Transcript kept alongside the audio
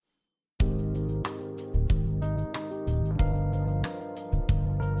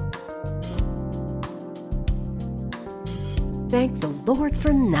Thank the Lord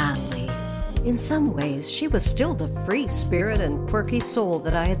for Natalie. In some ways, she was still the free spirit and quirky soul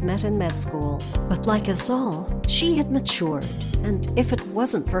that I had met in med school. But like us all, she had matured, and if it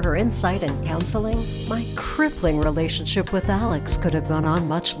wasn't for her insight and counseling, my crippling relationship with Alex could have gone on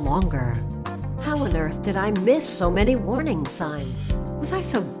much longer. How on earth did I miss so many warning signs? Was I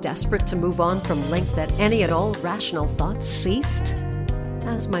so desperate to move on from Link that any and all rational thoughts ceased?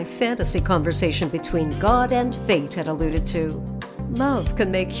 As my fantasy conversation between God and fate had alluded to, love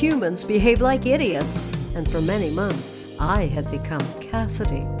can make humans behave like idiots, and for many months, I had become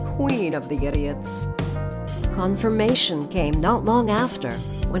Cassidy, queen of the idiots. Confirmation came not long after,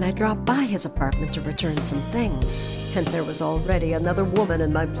 when I dropped by his apartment to return some things, and there was already another woman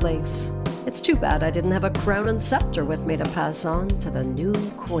in my place. It's too bad I didn't have a crown and scepter with me to pass on to the new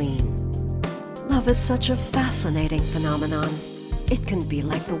queen. Love is such a fascinating phenomenon. It can be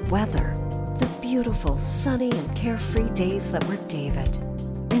like the weather, the beautiful, sunny, and carefree days that were David.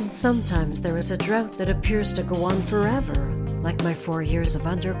 And sometimes there is a drought that appears to go on forever, like my 4 years of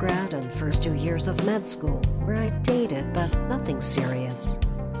undergrad and first 2 years of med school, where I dated, but nothing serious.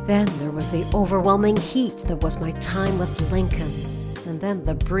 Then there was the overwhelming heat that was my time with Lincoln, and then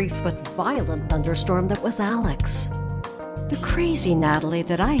the brief but violent thunderstorm that was Alex. The crazy Natalie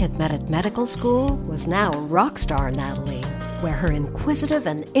that I had met at medical school was now rock star Natalie, where her inquisitive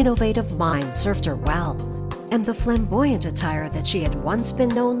and innovative mind served her well, and the flamboyant attire that she had once been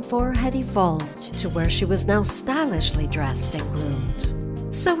known for had evolved to where she was now stylishly dressed and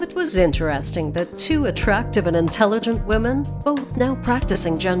groomed. So it was interesting that two attractive and intelligent women, both now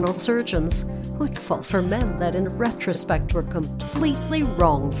practicing general surgeons, would fall for men that in retrospect were completely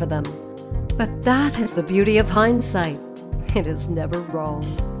wrong for them. But that is the beauty of hindsight. It is never wrong.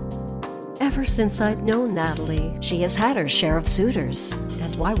 Ever since I'd known Natalie, she has had her share of suitors.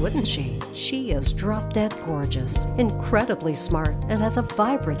 And why wouldn't she? She is drop-dead gorgeous, incredibly smart, and has a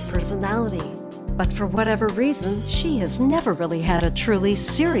vibrant personality. But for whatever reason, she has never really had a truly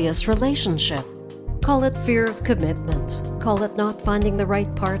serious relationship. Call it fear of commitment, call it not finding the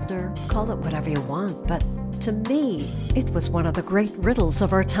right partner, call it whatever you want, but to me, it was one of the great riddles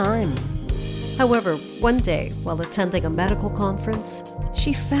of our time. However, one day, while attending a medical conference,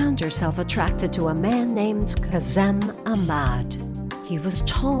 she found herself attracted to a man named Kazem Ahmad. He was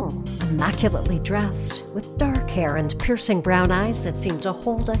tall, immaculately dressed, with dark hair and piercing brown eyes that seemed to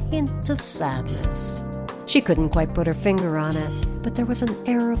hold a hint of sadness. She couldn't quite put her finger on it, but there was an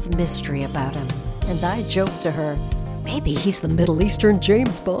air of mystery about him, and I joked to her, "Maybe he's the Middle Eastern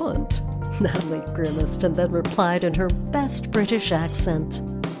James Bond." Natalie grimaced and then replied in her best British accent,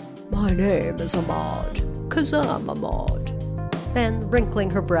 "My name is Ahmad, Kazam Ahmad." Then, wrinkling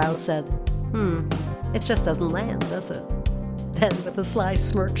her brow, said, it just doesn't land, does it? Then, with a sly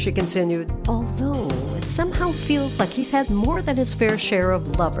smirk, she continued, "Although it somehow feels like he's had more than his fair share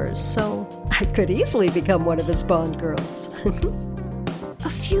of lovers, so I could easily become one of his Bond girls." A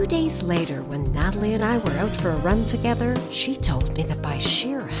few days later, when Natalie and I were out for a run together, she told me that by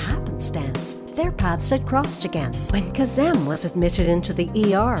sheer happenstance, their paths had crossed again when Kazem was admitted into the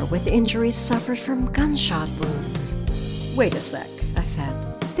ER with injuries suffered from gunshot wounds. "Wait a sec," I said.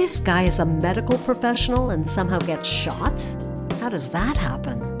 "This guy is a medical professional and somehow gets shot? How does that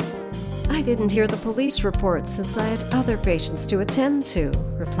happen?" "I didn't hear the police report since I had other patients to attend to,"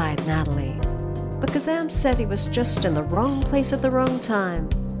 replied Natalie. "But Kazam said he was just in the wrong place at the wrong time.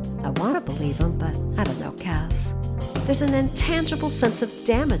 I want to believe him, but I don't know, Cass. There's an intangible sense of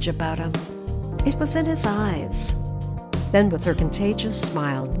damage about him. It was in his eyes." Then with her contagious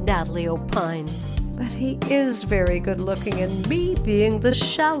smile, Natalie opined, "But he is very good-looking, and me being the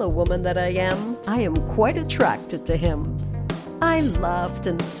shallow woman that I am quite attracted to him." I laughed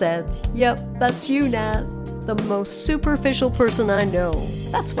and said, "Yep, that's you, Nat. The most superficial person I know.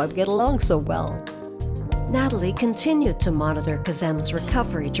 That's why we get along so well." Natalie continued to monitor Kazem's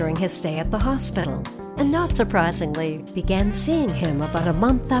recovery during his stay at the hospital, and not surprisingly, began seeing him about a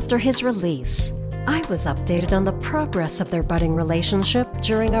month after his release. I was updated on the progress of their budding relationship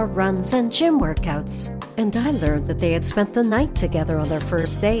during our runs and gym workouts, and I learned that they had spent the night together on their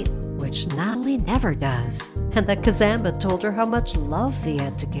first date, which Natalie never does, and that Kazam had told her how much love he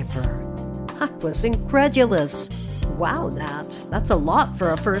had to give her. I was incredulous. "Wow, Nat, that's a lot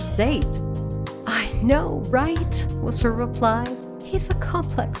for a first date." "I know, right?" was her reply. "He's a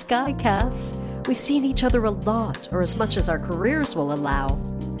complex guy, Cass. We've seen each other a lot, or as much as our careers will allow.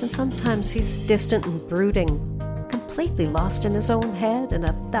 And sometimes he's distant and brooding, completely lost in his own head and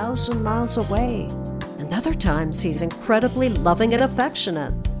 1,000 miles away. And other times he's incredibly loving and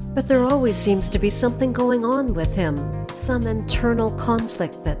affectionate. But there always seems to be something going on with him, some internal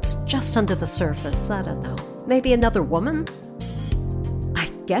conflict that's just under the surface. I don't know. Maybe another woman?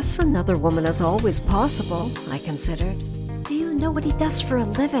 guess another woman is always possible, I considered. Do you know what he does for a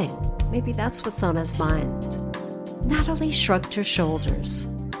living? Maybe that's what's on his mind. Natalie shrugged her shoulders.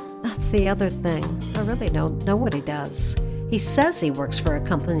 That's the other thing. I really don't know what he does. He says he works for a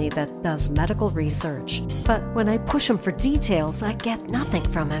company that does medical research, but when I push him for details, I get nothing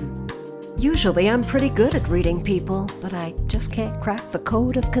from him. Usually I'm pretty good at reading people, but I just can't crack the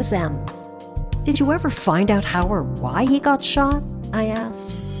code of Kazem. Did you ever find out how or why he got shot? I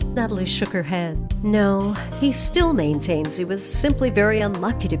asked. Natalie shook her head. No, he still maintains he was simply very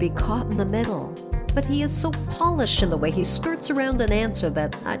unlucky to be caught in the middle. But he is so polished in the way he skirts around an answer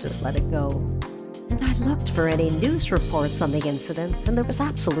that I just let it go. And I looked for any news reports on the incident, and there was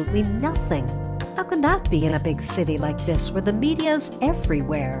absolutely nothing. How can that be in a big city like this where the media is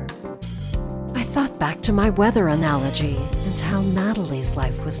everywhere? I thought back to my weather analogy and how Natalie's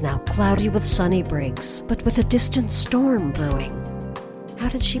life was now cloudy with sunny breaks, but with a distant storm brewing. How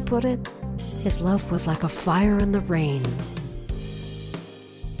did she put it? His love was like a fire in the rain.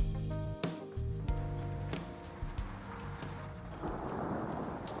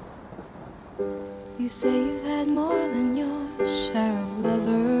 You say you've had more than your share of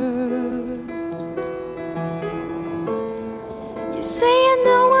lovers. You say you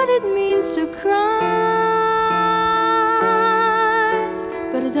know what it means to cry,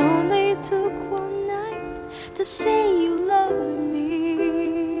 but it only took one night to say you loved me.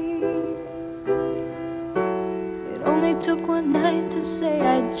 It only took one night to say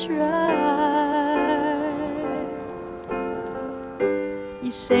I'd try.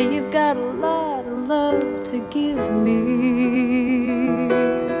 You say you've got a lot of love to give me.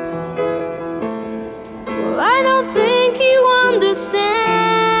 Well, I don't think you understand,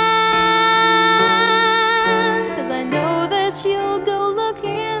 'cause I know that you'll go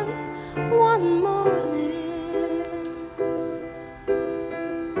looking one morning.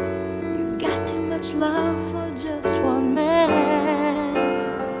 You got too much love for just one man,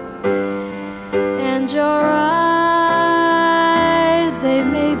 and your eyes, they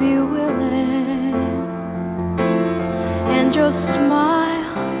may be willing, and your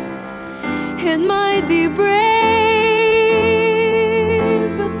smile, it might be brave,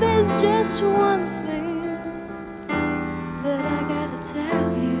 but there's just one thing that I gotta tell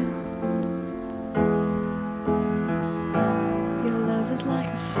you. Your love is like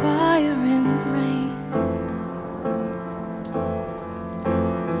a fire in the rain.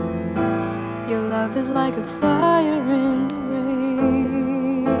 Your love is like a fire in the rain.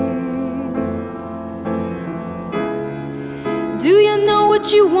 Do you know what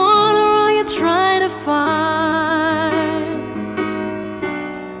you want, or are you trying to find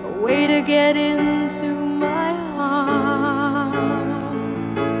a way to get into my heart?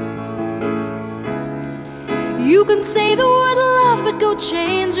 You can say the word love, but go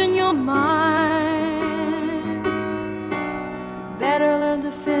changing your mind. Better learn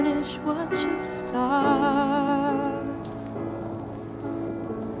to finish what you start.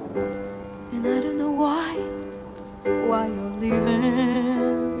 And I don't know why you're leaving.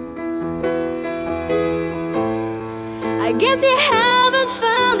 I guess you haven't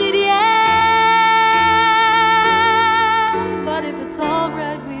found it yet, but if it's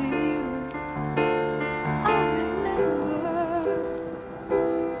alright with you, I'll remember.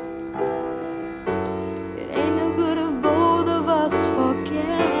 It ain't no good if both of us forget.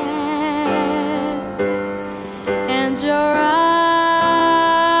 And your eyes,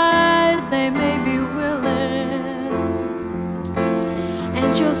 they may be willing,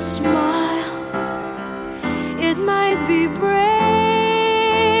 and your smile, it might be brave,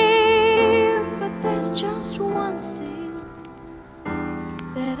 but there's just one thing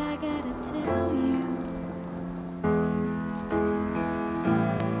that I gotta tell you.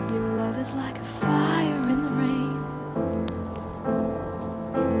 Your love is like